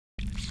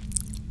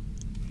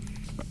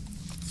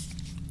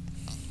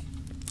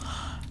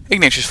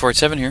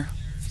Ignatius47 here,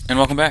 and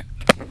welcome back.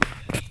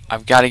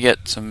 I've got to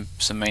get some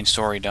main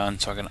story done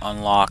so I can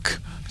unlock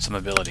some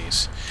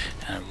abilities,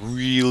 and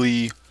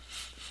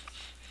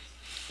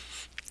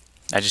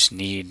I just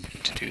need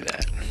to do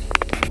that.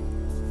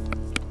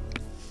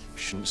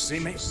 Shouldn't see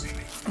me.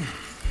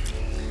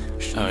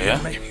 Oh yeah?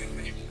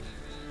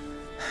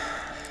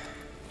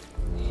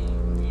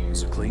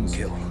 It's a clean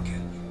kill.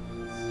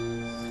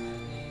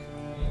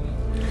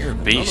 You're a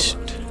beast,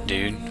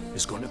 dude.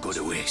 It's going to go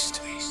to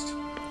waste.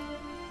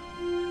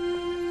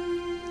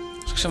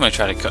 Looks like somebody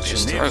tried to cut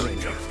his throat.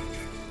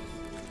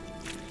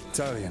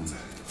 Italian.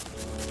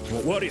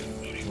 What warrior?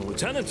 A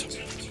lieutenant?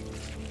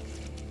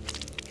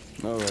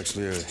 No,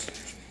 actually, it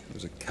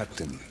was a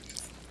captain.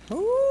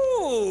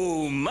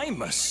 Oh, my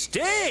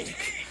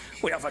mistake.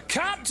 We have a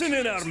captain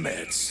in our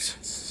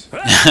midst.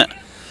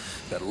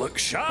 Better look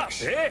sharp,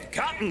 eh?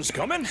 Captain's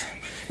coming.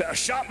 Better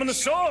sharpen the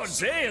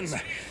swords, eh?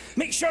 And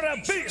make sure our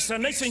boots are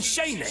nice and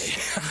shiny.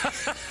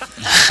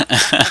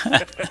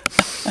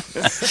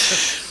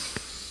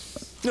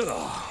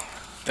 Oh,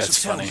 That's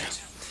so tell funny. me,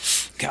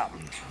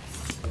 Captain,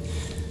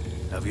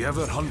 have you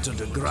ever hunted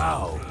a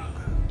growl?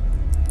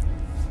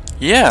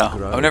 Yeah,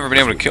 I've never been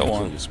able to kill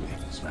one.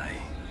 Aye.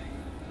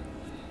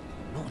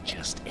 Not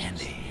just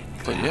any.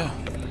 But yeah.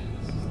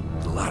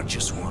 The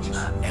largest one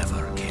I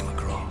ever came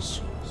across.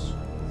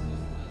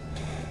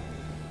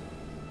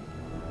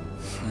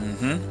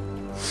 Mm-hmm.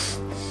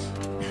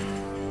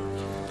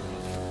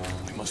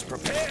 We must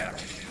prepare.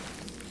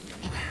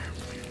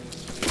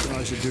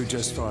 I should do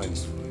just fine.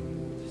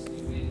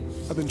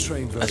 I've been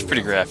trained very That's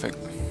pretty well. graphic.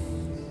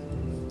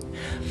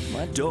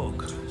 My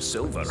dog,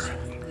 Silver,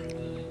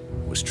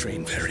 was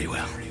trained very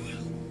well.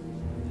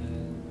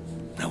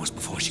 That was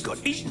before she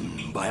got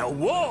eaten by a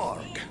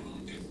warg.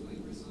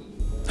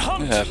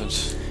 Hunt. It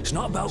happens. It's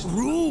not about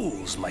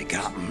rules, my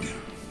captain.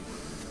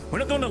 We're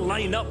not going to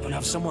line up and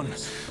have someone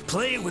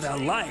play with our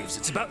lives.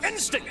 It's about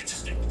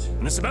instinct.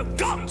 And it's about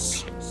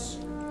guts.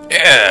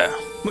 Yeah.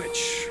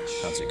 Which,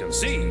 as you can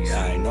see,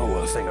 I know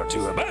a thing or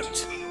two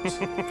about. I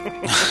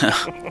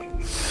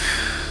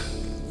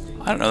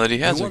don't know that he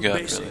has a What gut,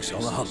 basics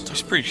really. on the hunt?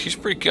 He's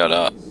pretty cut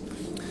up.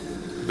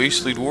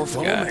 Beastly dwarf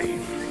Follow guy. me.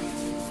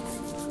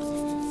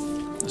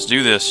 Let's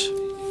do this.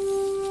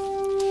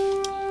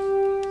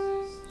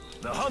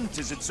 The hunt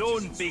is its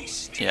own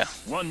beast. Yeah.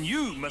 One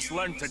you must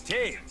learn to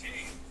tame.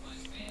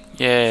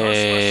 Yay.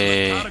 First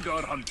lesson of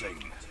Caragor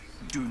hunting.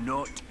 Do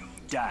not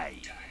die.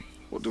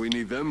 What do we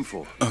need them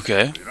for?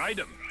 Okay. We ride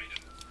him.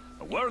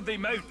 A worthy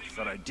mount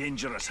for a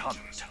dangerous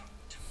hunt.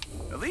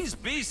 Now, these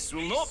beasts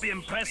will not be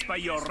impressed by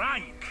your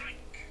rank.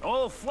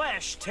 All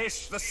flesh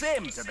tastes the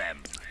same to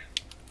them.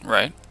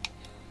 Right.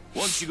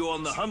 Once you go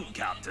on the hunt,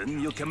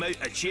 Captain, you'll come out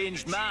a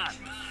changed man.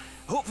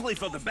 Hopefully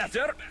for the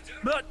better,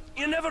 but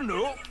you never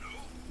know.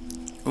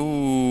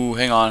 Ooh,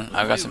 hang on.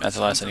 I've got some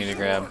SLS I need to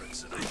grab.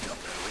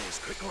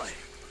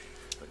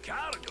 The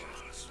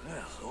Caragors,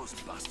 well, those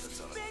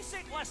bastards are...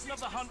 Basic lesson of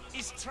the hunt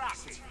is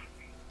tracking.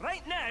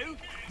 Right now,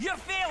 you're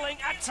failing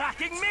at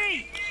tracking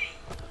me!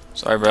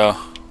 Sorry, bro.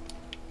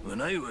 When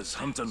I was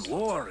hunting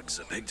wargs,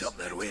 I picked up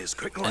their ways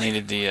quickly. I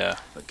needed the,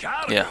 The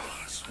Caragors, yeah.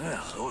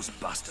 well, those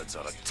bastards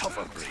are a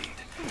tougher breed.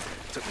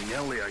 Took me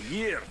nearly a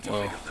year to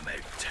Whoa. figure them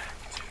out.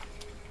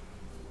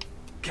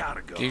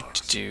 Caragors.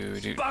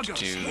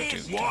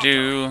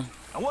 do.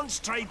 I once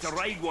tried to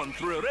ride one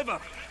through a river,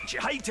 and she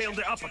hightailed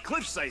it up a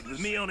cliffside with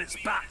me on its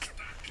back.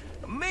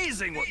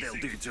 Amazing what they'll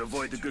do to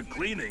avoid a good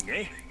cleaning,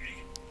 eh?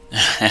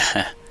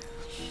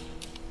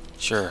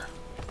 Sure.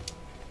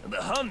 And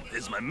the hunt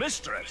is my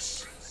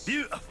mistress.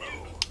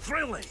 Beautiful,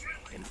 thrilling,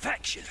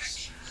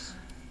 infectious.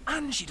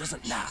 And she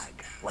doesn't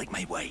nag like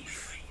my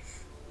wife.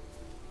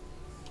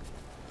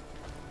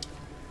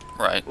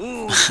 Right.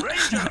 Ooh,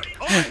 Ranger,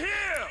 over here!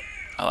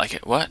 I like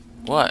it. What?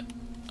 What?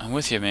 I'm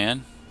with you,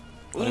 man.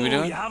 What are we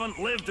doing? You haven't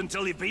lived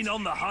until you've been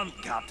on the hunt,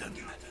 Captain.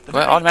 Do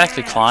I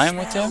automatically climb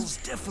with them? Smells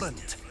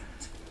different.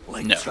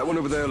 Like No. That one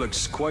over there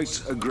looks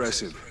quite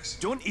aggressive.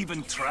 Don't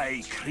even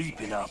try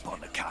creeping up on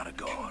the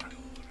Caragor.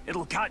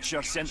 It'll catch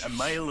your scent a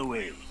mile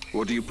away.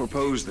 What do you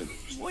propose then?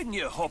 Why don't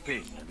you hop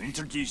in and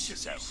introduce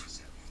yourself?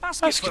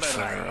 Ask Let's it get for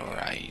for a ride. a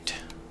ride.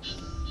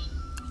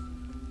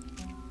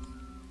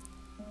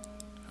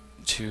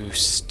 To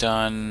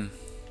stun.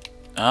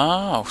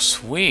 Oh,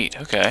 sweet.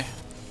 Okay.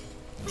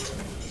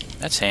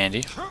 That's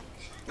handy.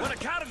 When a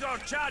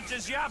Caragor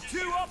charges, you have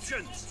two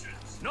options.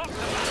 Knock the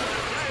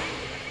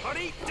bastard down, or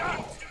eat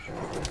dirt.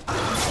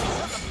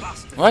 Let the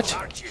bastard What?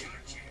 charge you.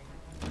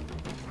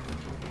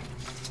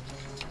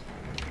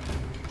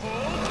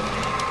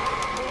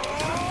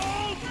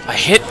 I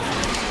hit.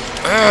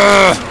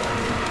 Ugh.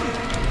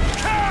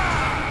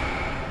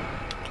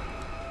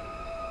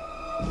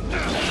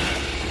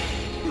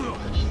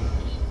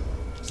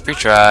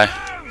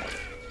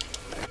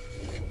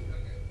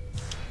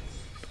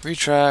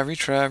 Retry.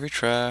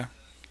 Retry.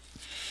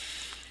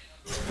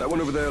 That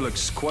one over there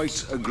looks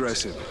quite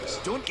aggressive.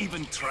 Don't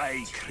even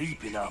try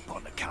creeping up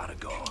on the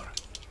Caragor.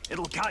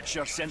 It'll catch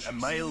your scent a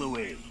mile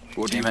away.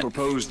 What do you Damn it.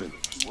 propose then?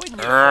 Why don't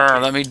you hop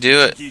in Let me do and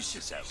it. introduce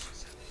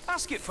yourself?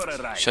 Ask it for a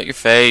ride. Shut your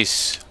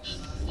face.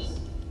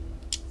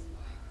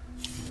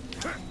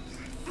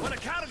 When a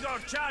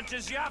Caragor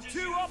charges, you have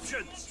two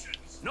options.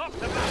 Knock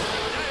the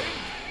bastard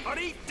down, or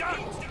eat dirt.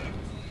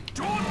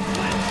 Don't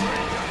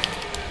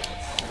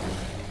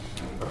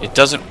flinch, It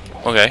doesn't.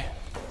 Okay.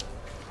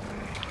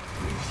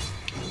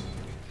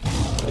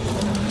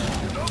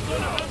 Don't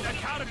learn about the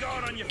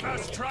Caragor on your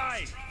first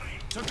try.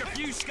 Took a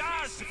few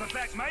scars to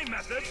perfect my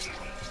method.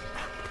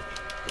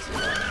 The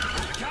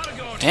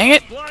Caragor Dang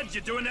it. blood,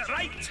 you're doing it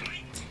right.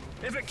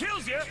 If it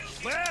kills you,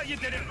 well, you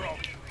did it wrong.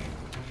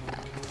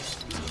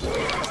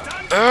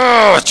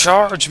 Ugh,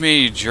 charge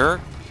me,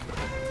 jerk.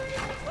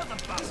 Let the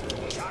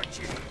bastard charge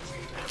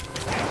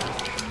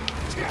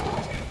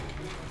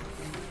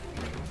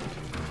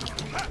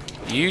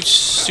you. You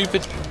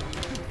stupid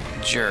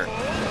jerk.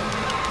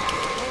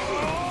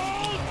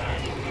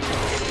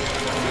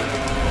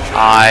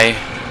 I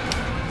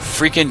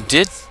freaking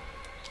did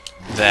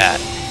that.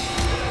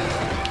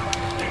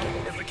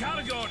 If the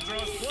Caragor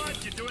draws blood,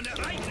 you're doing it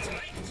right.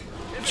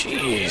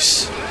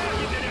 Jeez.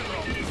 You did it wrong.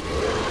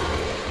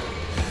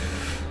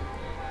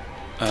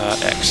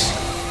 X.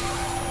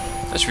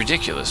 That's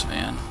ridiculous,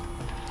 man.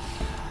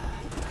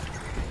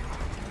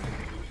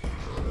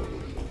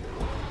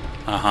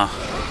 Uh-huh.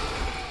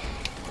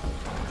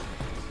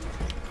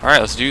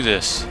 Alright, let's do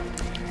this.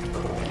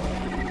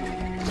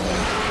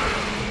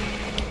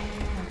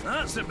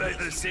 That's about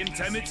the same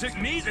time it took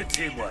me to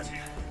tame one.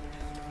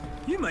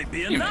 You might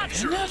be a You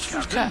natural,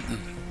 natural Captain. captain.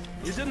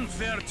 You didn't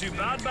fare too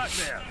bad back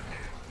there.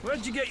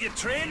 Where'd you get your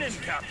training,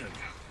 Captain?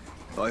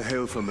 I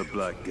hail from the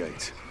Black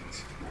Gate.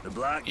 The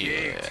Black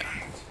Gate. Yeah.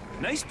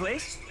 Nice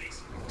place.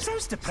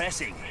 Sounds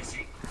depressing.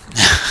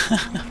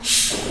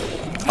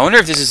 I wonder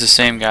if this is the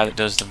same guy that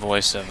does the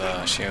voice of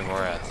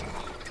Sheogorath.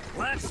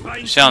 Let's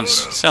find Sounds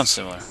Sauron.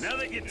 similar. Now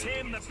that you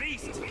tame the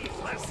beast,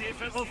 let's see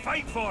if it'll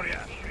fight for you.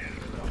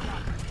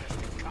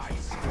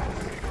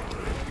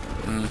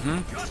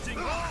 Mm-hmm. Cutting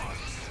horse.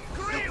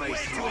 Great way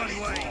to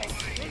unwind.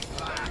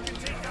 I can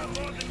take out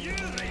more than you,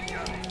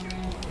 Ranger.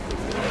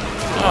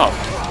 Oh.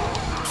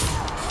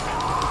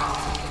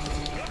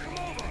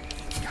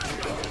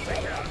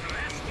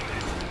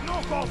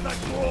 Knock off that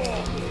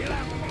wall.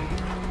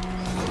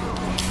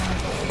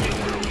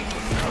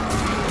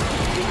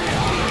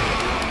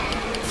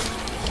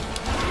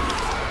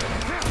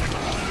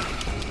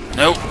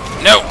 Nope.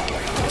 No.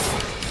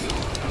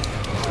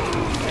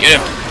 Get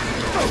him.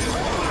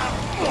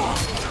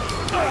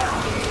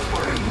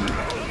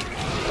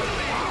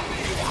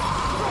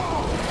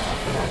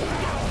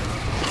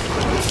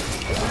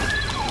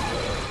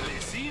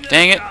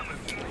 Dang it.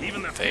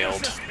 Even the Failed.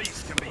 fiercest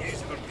beast can be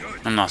used for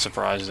good. I'm not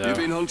surprised though. You've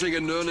been hunting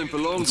and learning for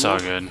long. It's all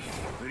dwarf. good.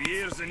 For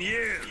years and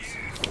years,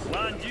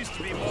 land used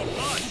to be more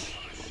lush.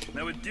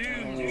 Now with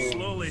doom,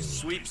 slowly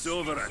sweeps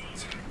over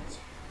it.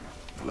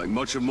 Like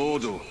much of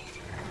Mordor.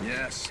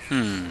 Yes.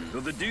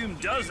 Though the doom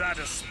does add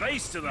a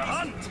spice to the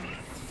hunt.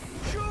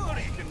 Sure,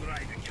 you can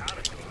ride a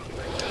character.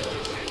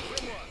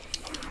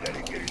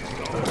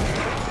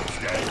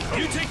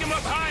 You take him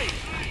up high.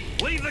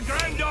 Leave the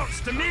ground dogs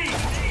to me.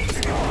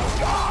 The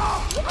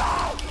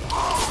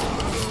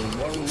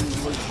world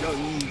was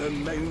young, the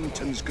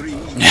mountains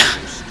green.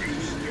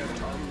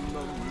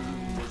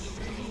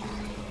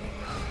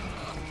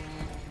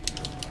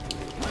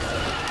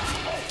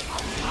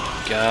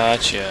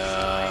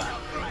 Gotcha.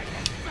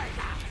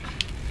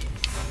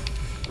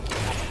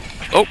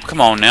 Oh,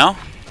 come on now.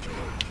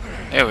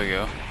 There we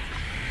go.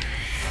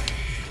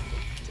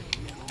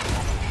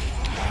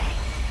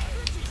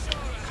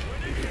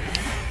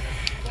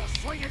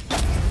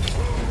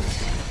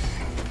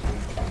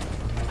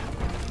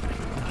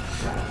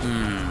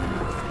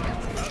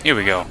 Here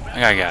we go. I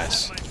got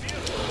guys.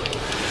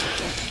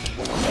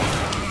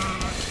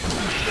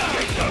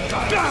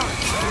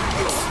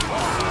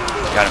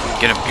 Got him.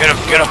 Get him. Get him.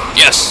 Get him.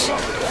 Yes.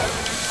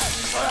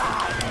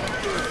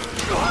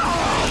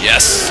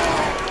 Yes.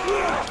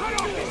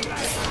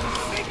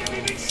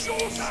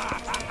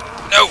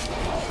 No.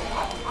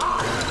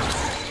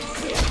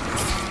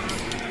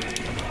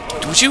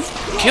 Don't you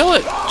kill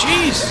it?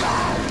 Jeez.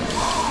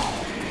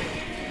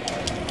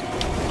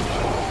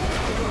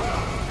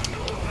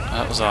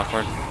 That was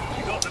awkward.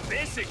 You got the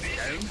basics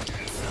down.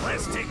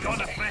 Let's take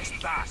on a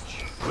fresh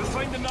batch. We'll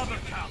find another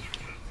camp.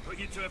 Put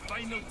you to a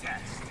final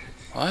test.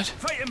 What?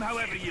 Fight him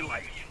however you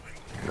like.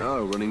 Now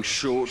running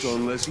short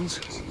on lessons.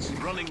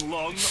 Running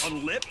long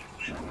on lip.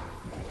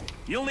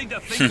 You'll need to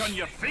think on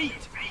your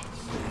feet.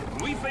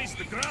 When we face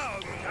the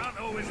ground, you can't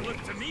always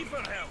look to me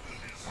for help.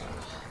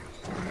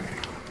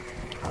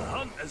 The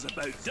hunt is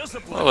about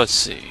discipline. Well, let's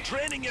see.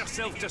 Training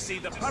yourself to see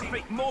the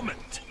perfect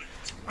moment,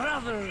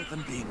 rather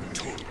than being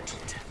told.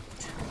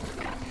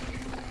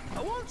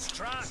 I once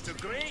tracked a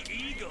great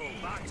eagle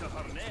back to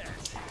her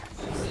nest.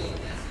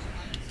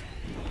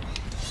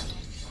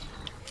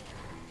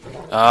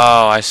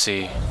 Oh, I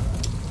see.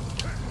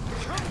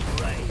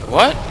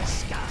 What?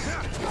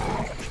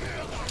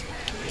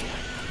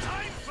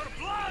 Time for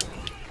blood!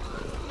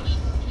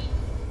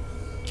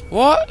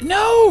 What?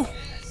 No!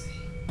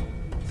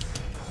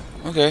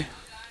 Okay.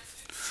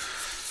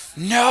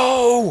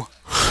 No!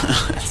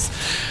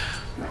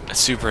 That's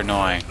super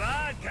annoying.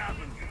 Bad,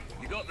 Captain.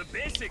 You got the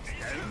basics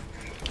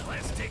down.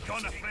 Let's take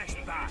on a fresh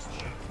batch.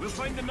 We'll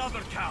find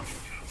another camp.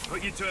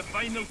 Put you to a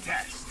final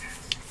test.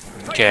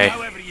 Fight Okay.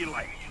 however you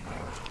like.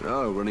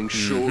 Oh, running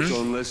short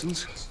on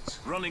lessons.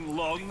 Running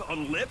long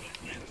on lip.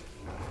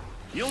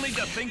 You'll need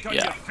to think on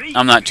your Yeah, feet.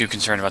 I'm not too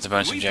concerned about the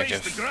bonus We face the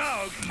objective.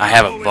 grog, I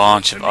have you a always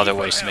bunch look of to me other for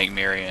ways to help. make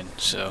Marion,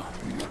 so...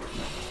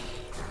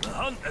 The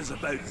hunt is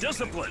about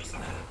discipline.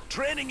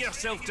 Training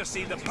yourself to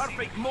see the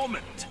perfect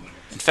moment.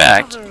 In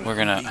fact, we're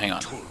gonna... hang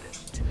on.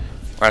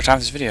 We're out of time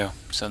for this video.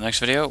 So the next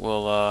video,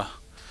 we'll, I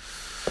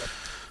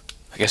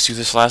guess do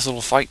this last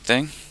little fight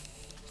thing.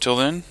 Till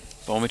then,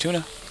 Bowmy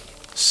Tuna.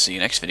 See you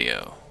next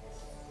video.